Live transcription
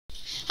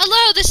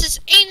Hello, this is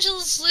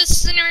Angel's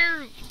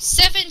Listener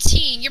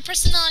 17, your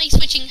personality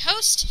switching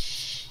host,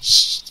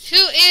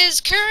 who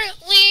is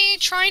currently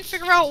trying to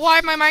figure out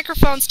why my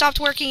microphone stopped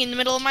working in the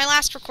middle of my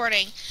last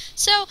recording.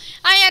 So,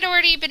 I had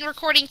already been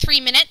recording 3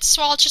 minutes,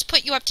 so I'll just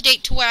put you up to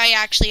date to what I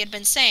actually had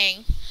been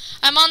saying.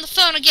 I'm on the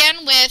phone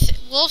again with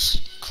Wolf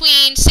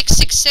Queen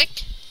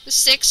 666,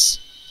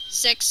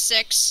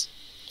 666.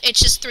 It's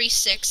just 3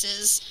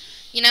 6s,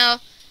 you know,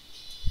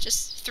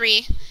 just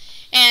 3,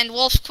 and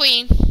Wolf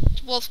Queen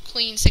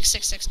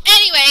 666.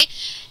 Anyway,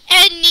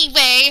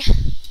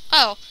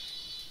 oh,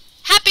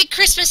 happy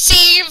Christmas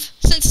Eve,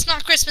 since it's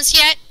not Christmas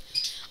yet.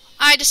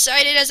 I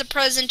decided as a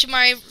present to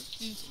my,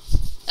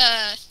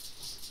 to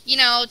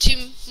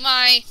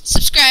my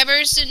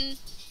subscribers and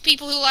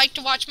people who like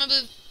to watch my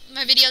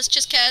videos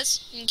just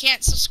 'cause you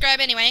can't subscribe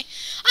anyway,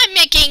 I'm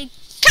making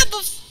a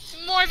couple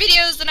more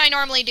videos than I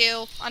normally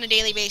do on a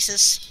daily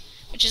basis,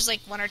 which is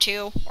like 1 or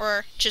 2,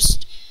 or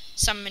just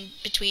some in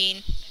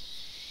between.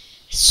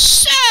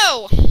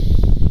 So,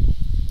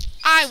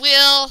 I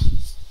will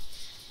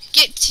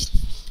get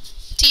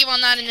to you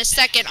on that in a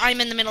second. I'm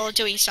in the middle of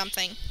doing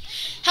something.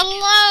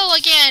 Hello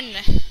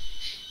again,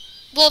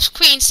 Wolf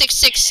Queen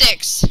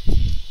 666.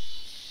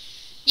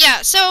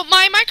 Yeah, so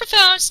my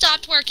microphone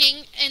stopped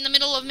working in the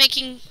middle of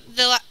making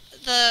the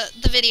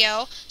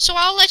video, so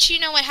I'll let you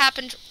know what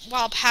happened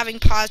while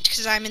having paused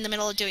because I'm in the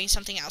middle of doing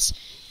something else.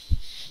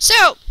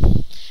 So,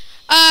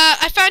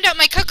 I found out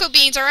my cocoa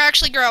beans are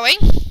actually growing.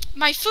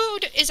 My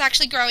food is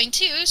actually growing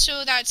too,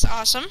 so that's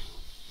awesome.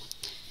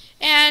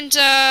 And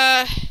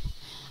I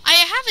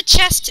have a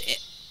chest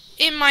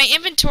in my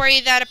inventory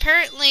that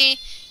apparently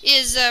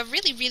is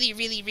really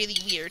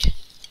weird.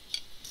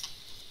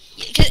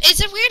 It's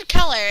a weird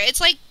color.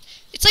 It's like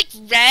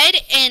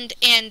red and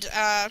then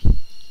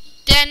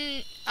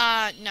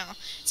no,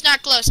 it's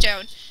not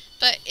glowstone,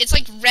 but it's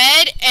like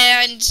red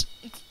and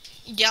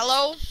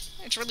yellow.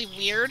 It's really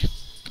weird.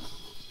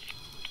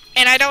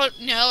 And I don't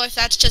know if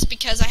that's just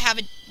because I have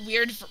a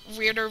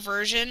weirder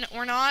version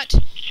or not.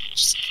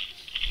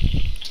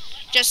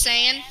 Just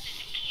saying.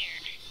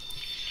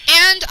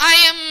 And I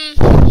am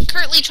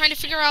currently trying to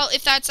figure out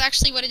if that's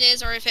actually what it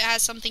is, or if it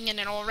has something in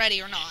it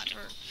already or not,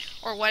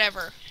 or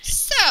whatever.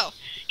 So,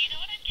 you know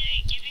what I'm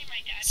giving my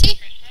dad see,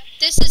 for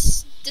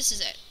Christmas? this is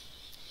it.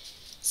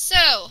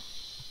 So,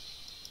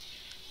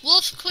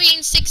 Wolf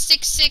Queen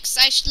 666,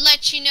 I should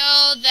let you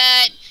know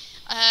that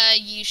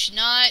you should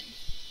not.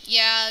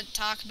 Yeah,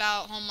 talk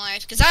about home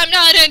life, because I'm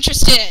not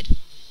interested.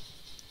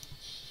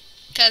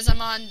 Because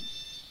I'm on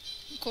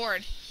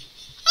record.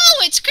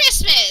 Oh, it's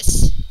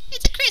Christmas!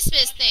 It's a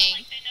Christmas thing.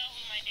 Like they know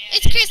who my dad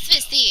It's is,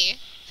 Christmasy.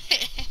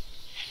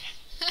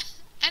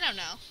 I don't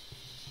know.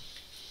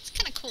 It's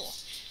kind of cool.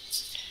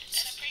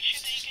 and I'm pretty sure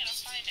that you gotta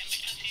find him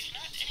because he's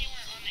not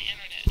anywhere on the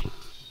internet.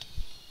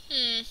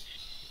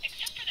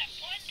 Except for that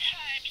one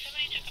time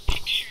somebody took a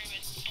picture of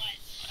his butt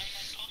and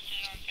then posted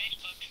it on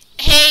Facebook.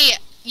 Hey,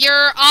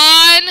 you're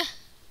on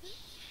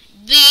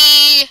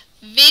the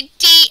video.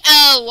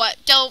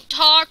 Don't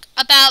talk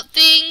about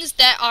things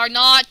that are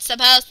not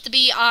supposed to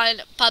be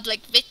on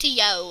public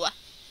video.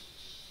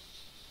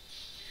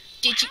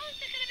 Did you? How is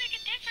this gonna make a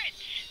difference?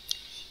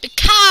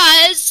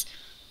 Because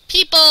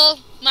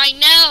people might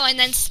know and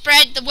then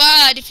spread the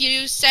word if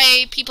you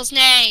say people's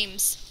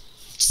names.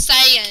 Just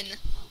saying.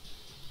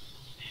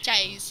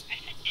 Jeez. I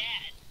said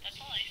dad. That's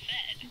all I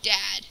said.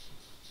 Dad.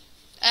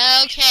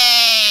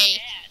 Okay.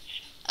 Dad.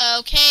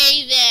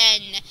 Okay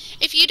then.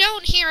 If you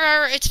don't hear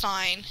her, it's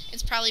fine.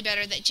 It's probably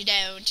better that you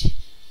don't.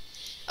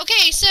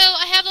 Okay, so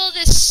I have all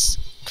this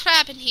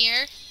crap in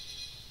here.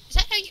 Is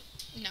that how you...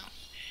 No.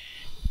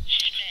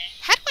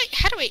 How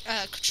do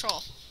I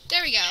control?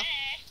 There we go.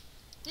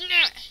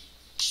 No.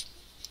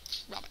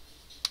 Drop it.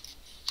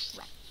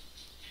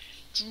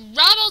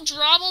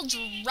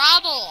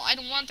 Drobble. I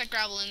don't want that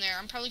gravel in there.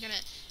 I'm probably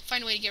gonna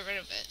find a way to get rid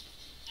of it.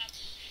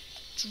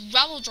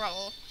 Gravel.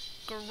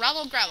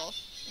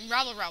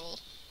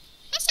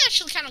 That's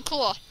actually kind of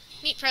cool.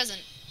 Neat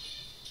present.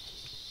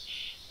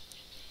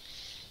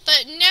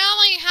 But now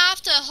I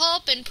have to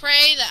hope and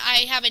pray that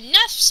I have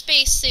enough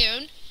space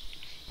soon,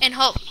 and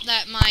hope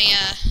that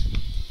my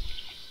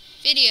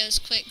videos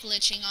quit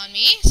glitching on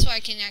me, so I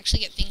can actually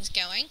get things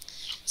going.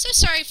 So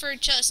sorry for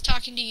just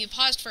talking to you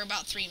paused for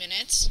about 3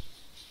 minutes.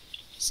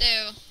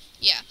 So,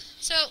 yeah.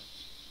 So,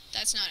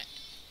 that's not it.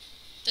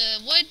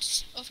 The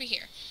wood's over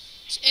here.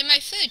 And my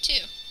food,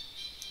 too.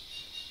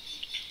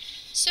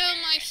 So,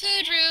 my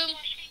food room,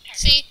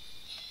 see,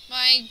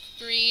 my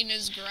green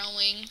is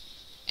growing,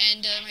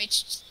 and my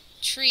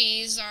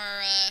trees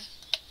are,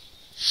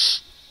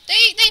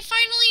 they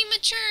finally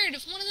matured.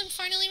 One of them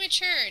finally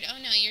matured. Oh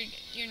no,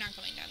 you're not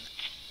going down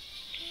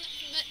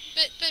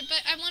that.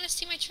 But I want to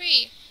see my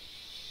tree.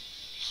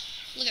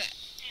 Look at that.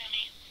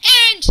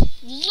 And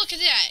look at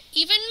that,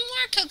 even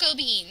more cocoa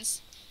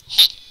beans.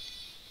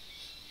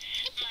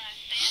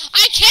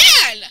 I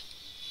can.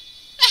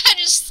 That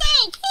is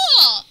so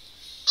cool.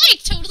 I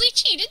totally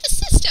cheated the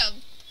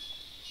system.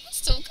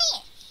 That's so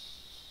cool.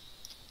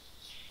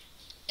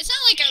 It's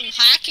not like I'm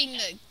hacking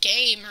the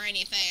game or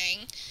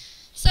anything.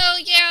 So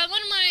yeah,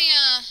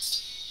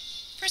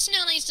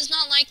 personalities does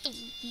not like the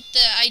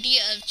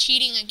idea of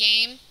cheating a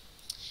game.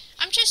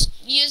 I'm just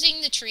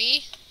using the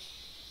tree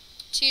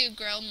to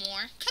grow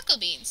more cocoa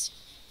beans.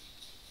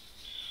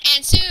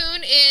 And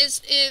soon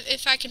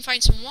if I can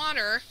find some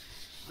water,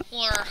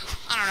 or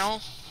I don't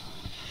know,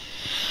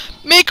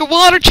 make a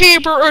water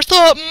chamber or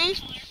something.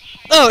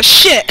 Oh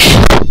shit!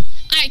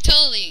 I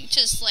totally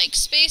just like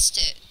spaced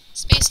it.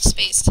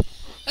 Spaced.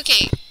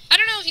 Okay, I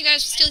don't know if you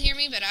guys still hear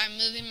me, but I'm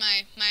moving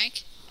my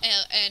mic.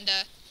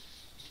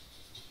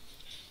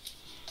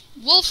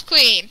 Wolf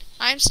Queen,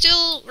 I'm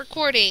still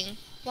recording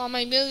while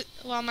my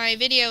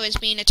video is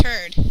being a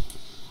turd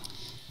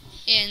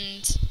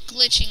and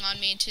glitching on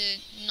me to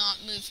not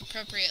move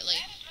appropriately.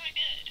 That's not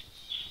good.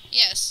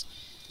 Yes,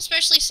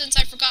 especially since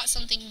I forgot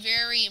something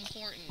very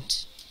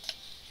important.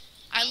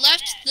 I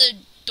left the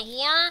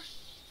door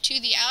to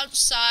the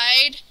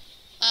outside,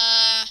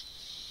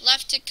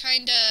 left it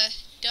kinda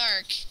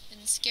dark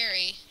and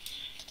scary.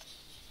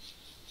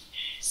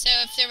 So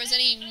if there was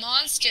any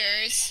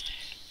monsters,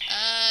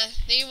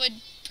 they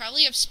would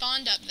probably have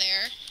spawned up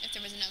there if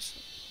there was enough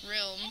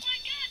room. Oh my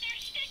god, they're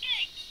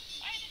sticking!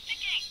 Why are they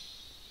sticking?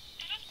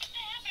 They're not supposed to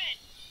happen.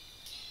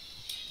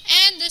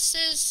 And this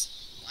is,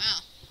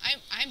 wow,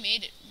 I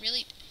made it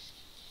really.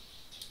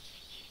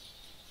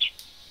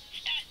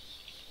 Stop.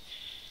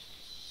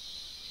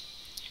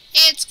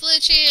 It's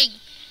glitching!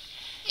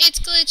 It's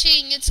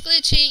glitching! It's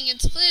glitching!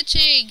 It's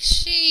glitching!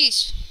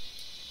 Sheesh.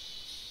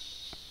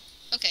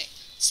 Okay,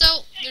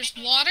 so there's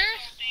water.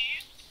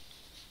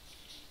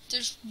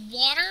 There's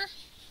water,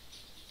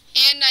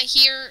 and I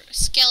hear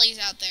skellies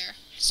out there.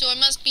 So it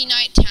must be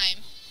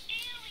nighttime.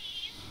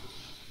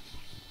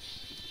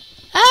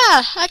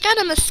 Ah, I got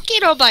a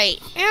mosquito bite.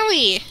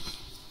 Owie.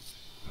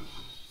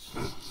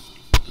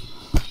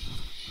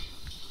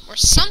 Or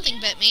something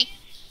bit me.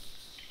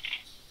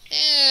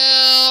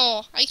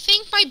 Ew. I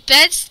think my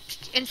bed's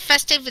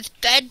infested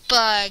with bed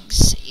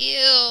bugs.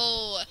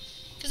 Ew.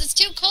 Because it's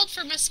too cold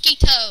for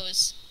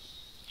mosquitoes.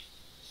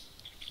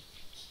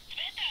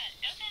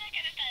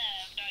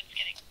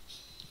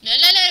 No,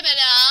 no, no, no,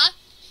 no.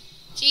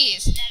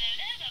 Jeez.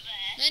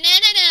 No, no,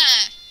 no, no.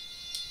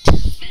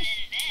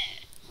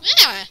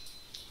 Yeah.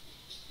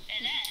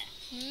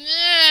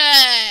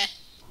 Meh.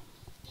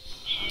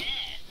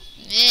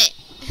 Meh.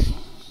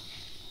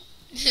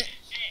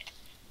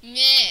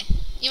 Meh.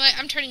 You know what?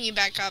 I'm turning you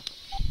back up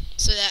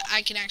so that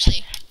I can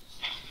actually.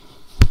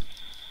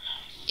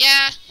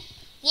 Yeah.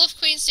 Wolf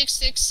Queen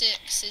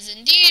 666 is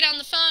indeed on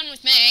the phone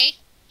with May.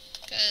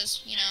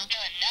 Because, you know.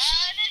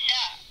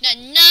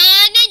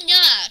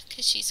 Nah,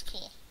 because she's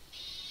cool.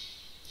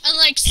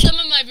 Unlike some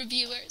of my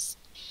reviewers.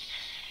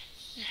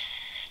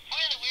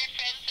 We're the weird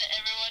friends that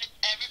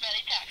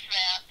everybody talks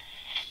about.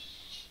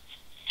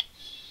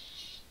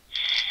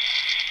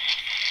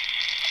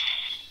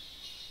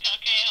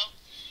 Okay,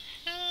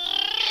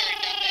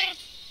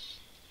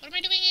 What am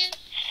I doing here?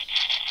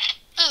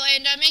 Oh,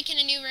 and I'm making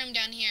a new room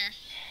down here.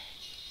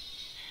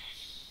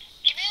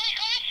 you really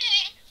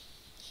glitching?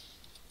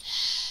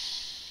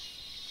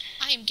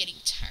 I am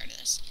getting tired of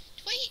this.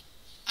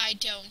 I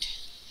don't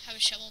have a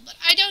shovel, but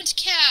I don't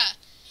care.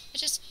 I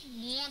just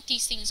want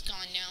these things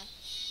gone now.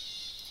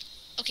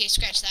 Okay,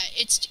 scratch that.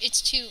 It's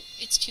too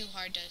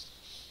hard to.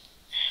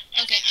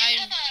 Okay, Did you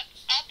come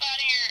up out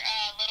of your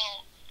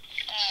little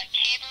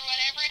cave or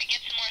whatever to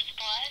get some more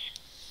supplies?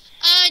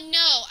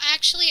 No,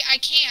 actually I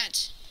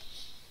can't.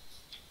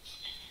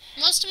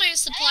 Most of my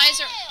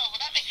supplies are. Oh, well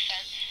that makes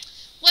sense.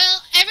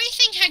 Well,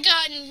 everything had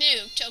gotten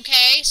nuked.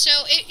 Okay,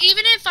 so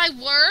even if I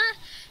were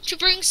to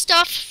bring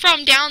stuff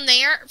from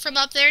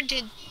up there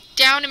to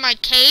down in my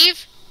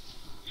cave,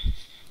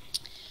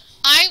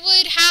 I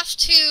would have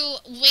to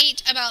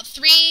wait about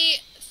three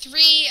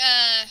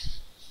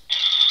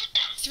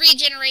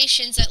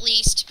generations at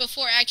least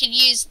before I could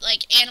use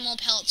like animal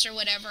pelts or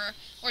whatever,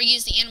 or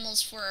use the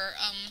animals for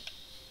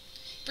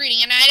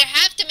breeding. And I'd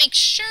have to make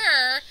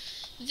sure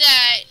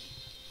that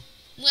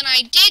when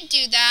I did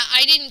do that,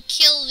 I didn't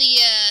kill the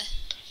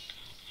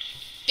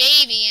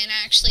baby and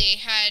actually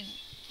had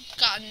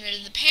gotten rid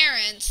of the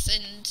parents,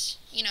 and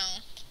you know,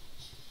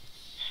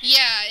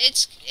 yeah,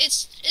 it's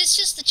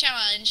just the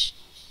challenge,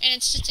 and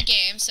it's just a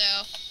game,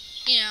 so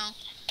you know,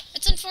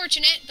 it's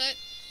unfortunate, but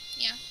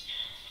yeah.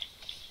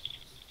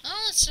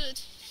 Oh, it's a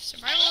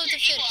survival of the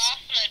fittest.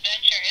 Awesome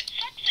adventure. It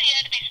sucks that you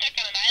had to be stuck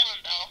on an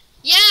island, though.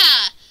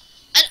 Yeah,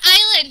 an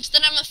island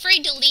that I'm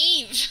afraid to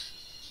leave.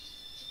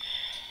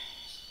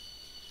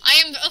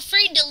 I am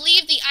afraid to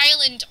leave the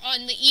island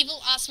on the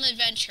evil awesome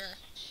adventure.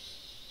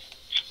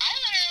 I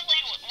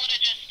literally would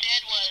have just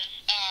did was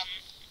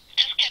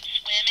just kept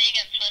swimming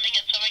and swimming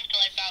and swimming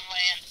till I found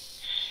land.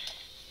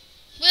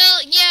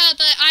 Well, yeah,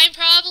 but I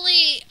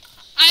probably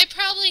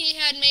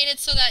had made it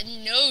so that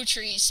no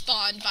trees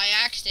spawned by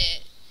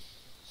accident.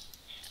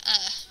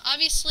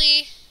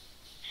 Obviously,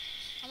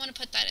 I want to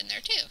put that in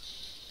there too.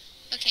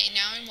 Okay,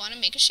 now I want to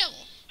make a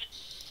shovel.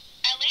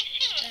 At least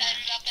you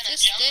ended up in a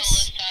This, jungle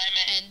this time.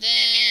 and then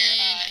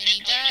I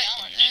need that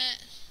and that.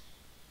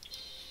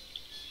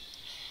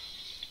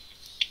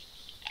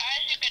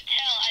 As you could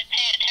tell, I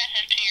pay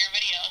attention to your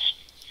videos.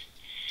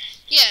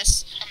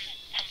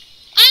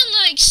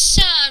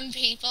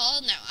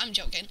 Well, no, I'm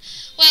joking.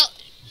 Well,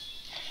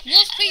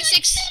 Wolf Queen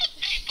 6...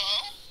 People.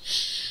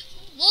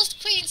 Wolf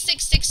Queen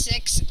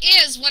 666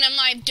 is one of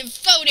my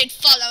devoted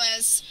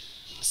followers.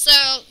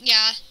 So,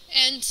 yeah,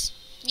 and,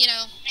 you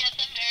know... Yes,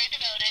 I'm very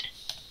devoted.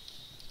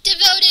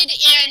 Devoted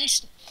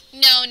and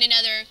known in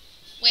other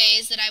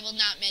ways that I will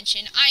not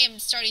mention. I am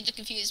starting to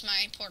confuse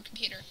my poor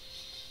computer.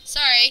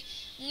 Sorry.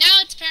 Now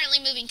it's apparently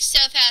moving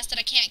so fast that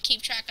I can't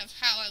keep track of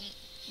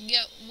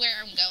where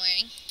I'm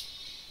going.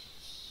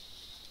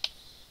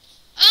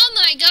 Oh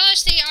my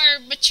gosh, they are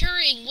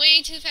maturing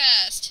way too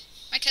fast.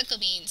 My cocoa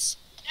beans.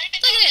 Look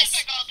at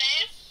this.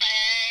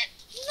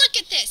 Look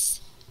at this.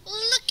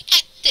 Look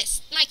at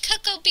this. My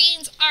cocoa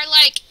beans are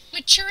like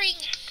maturing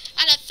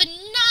at a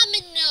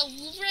phenomenal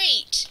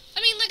rate.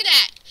 I mean, look at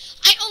that.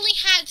 I only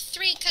had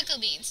 3 cocoa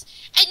beans.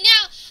 And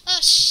now, oh,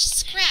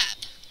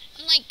 scrap.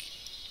 I'm like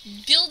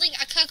building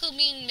a cocoa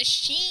bean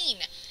machine.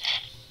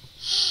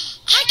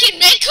 I can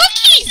make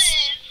cookies.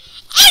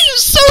 I am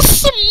so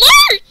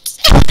smart.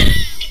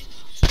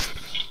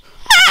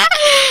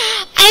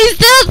 I'm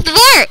so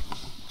smart.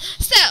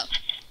 So,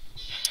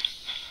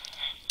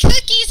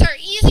 cookies are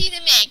easy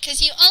to make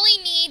because you only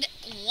need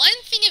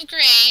 1 thing of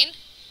grain,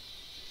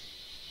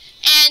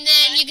 and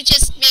then you can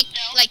just make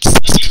like 6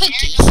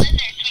 cookies.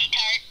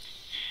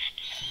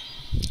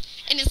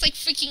 And it's like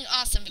freaking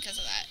awesome because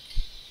of that.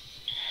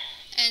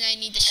 And I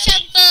need the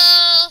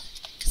shovel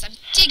because I'm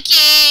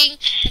digging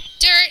the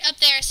dirt up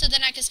there so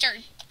then I can start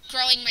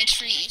growing my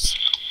trees.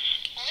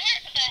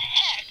 Where the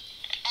heck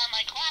are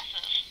my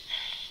glasses?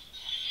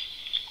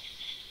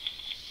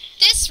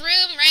 This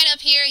room right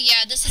up here,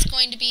 yeah, this is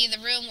going to be the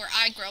room where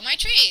I grow my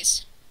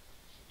trees.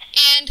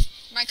 And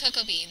my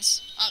cocoa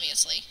beans,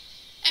 obviously.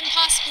 And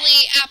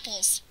possibly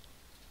apples.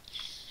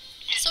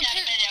 So,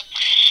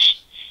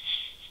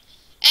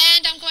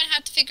 and I'm going to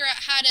have to figure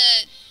out how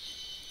to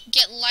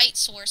get light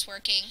source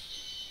working.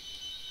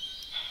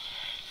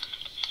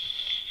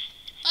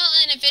 Well,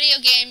 in a video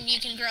game, you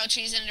can grow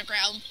trees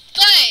underground,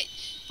 but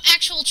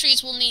actual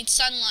trees will need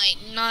sunlight,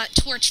 not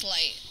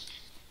torchlight.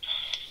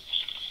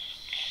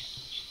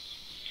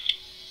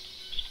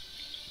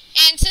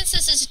 And since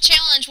this is a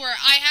challenge where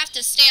I have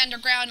to stay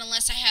underground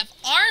unless I have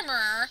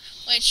armor,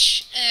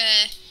 which,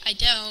 I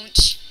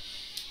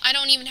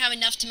don't even have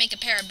enough to make a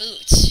pair of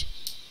boots.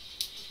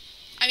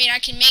 I mean, I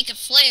can make a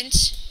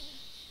flint,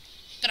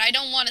 but I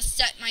don't want to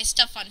set my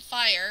stuff on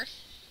fire.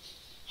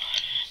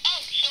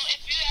 Oh, so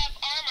if you have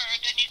armor,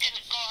 then you can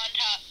go on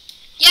top.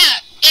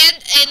 Yeah,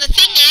 and the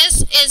thing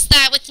is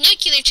that with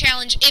Nuclear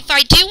Challenge, if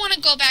I do want to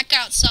go back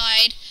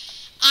outside,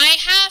 I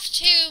have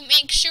to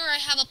make sure I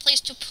have a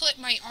place to put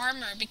my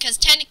armor, because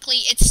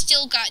technically it's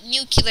still got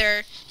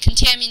nuclear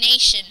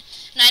contamination,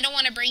 and I don't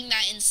want to bring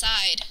that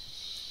inside.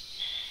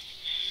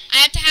 I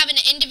have to have an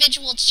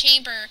individual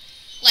chamber,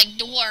 like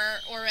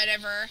door or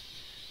whatever,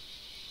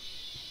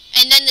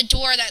 and then the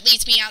door that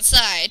leads me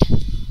outside,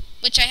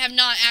 which I have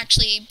not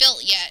actually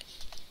built yet.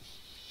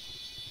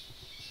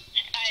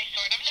 I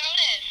sort of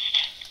noticed.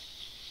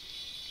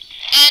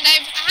 And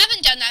I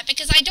haven't done that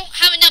because I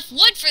don't have enough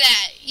wood for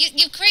that.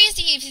 You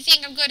crazy if you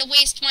think I'm going to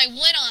waste my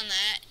wood on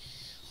that.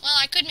 Well,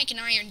 I could make an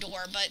iron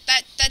door, but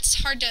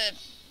that's hard to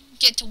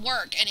get to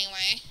work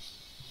anyway.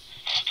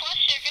 Plus,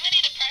 you're going to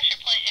need a pressure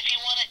plate if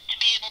you want it to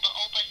be able to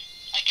open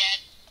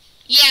again.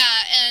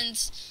 Yeah, and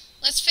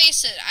let's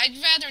face it, I'd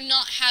rather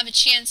not have a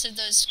chance of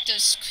those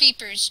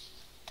creepers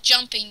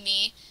jumping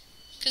me,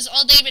 because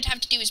all they would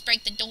have to do is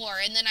break the door,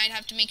 and then I'd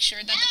have to make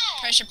sure that the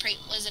pressure plate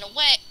was in a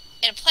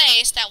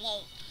place that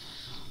won't,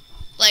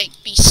 like,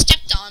 be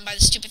stepped on by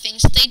the stupid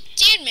things if they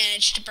did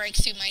manage to break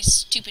through my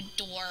stupid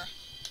door.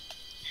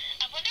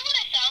 I wonder what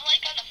I sound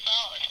like on the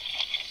phone.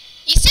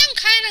 You sound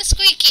kind of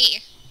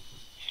squeaky.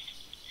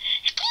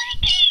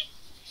 Squeaky!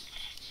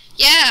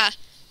 Yeah.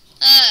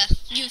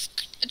 You've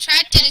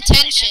attracted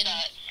attention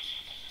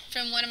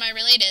from one of my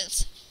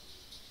relatives.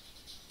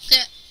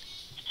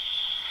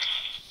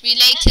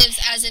 Relatives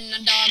as in a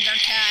dog or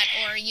cat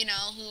or, you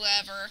know,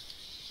 whoever.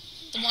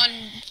 The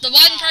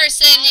one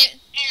person...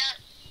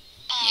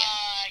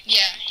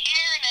 Yeah.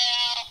 Here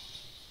now.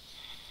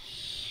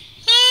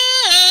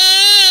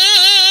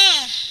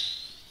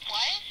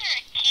 Why is there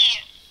a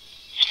key,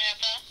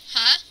 Samantha?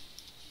 Huh?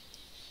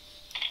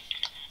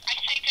 I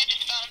think I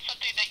just found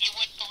something that you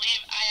wouldn't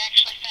believe I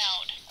actually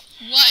found.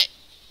 What?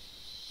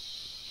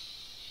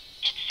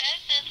 It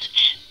says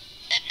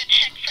it's a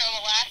check from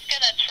Alaska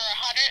that's for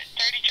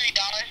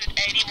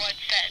 $133.81.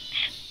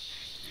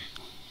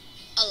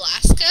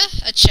 Alaska?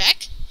 A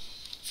check?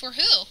 For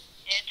who?